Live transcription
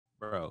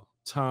bro,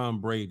 Tom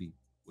Brady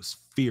was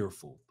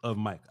fearful of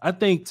Mike. I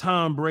think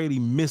Tom Brady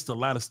missed a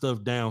lot of stuff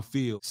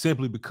downfield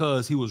simply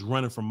because he was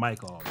running from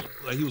Mike all day.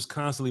 Like he was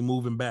constantly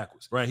moving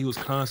backwards, right? He was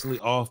constantly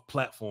off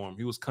platform.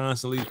 He was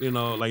constantly, you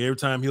know, like every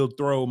time he'll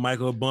throw,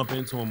 Micah will bump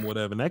into him,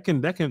 whatever. And that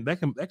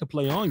can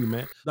play on you,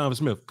 man. Donovan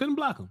Smith couldn't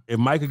block him. If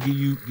Micah give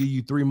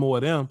you 3 more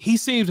of them, he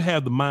seems to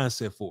have the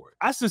mindset for it.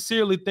 I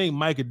sincerely think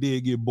Micah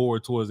did get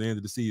bored towards the end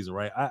of the season,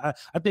 right?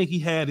 I think he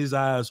had his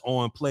eyes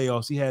on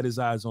playoffs. He had his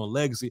eyes on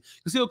legacy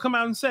because he'll come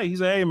out and say,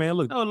 hey, man,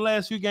 look, the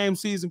last few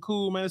games season,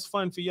 cool, man. It's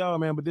fun for y'all,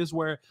 man. But this is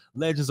where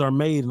legends are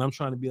made, and I'm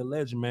trying to be a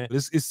legend, man.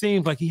 It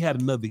seems like he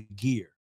had another gear.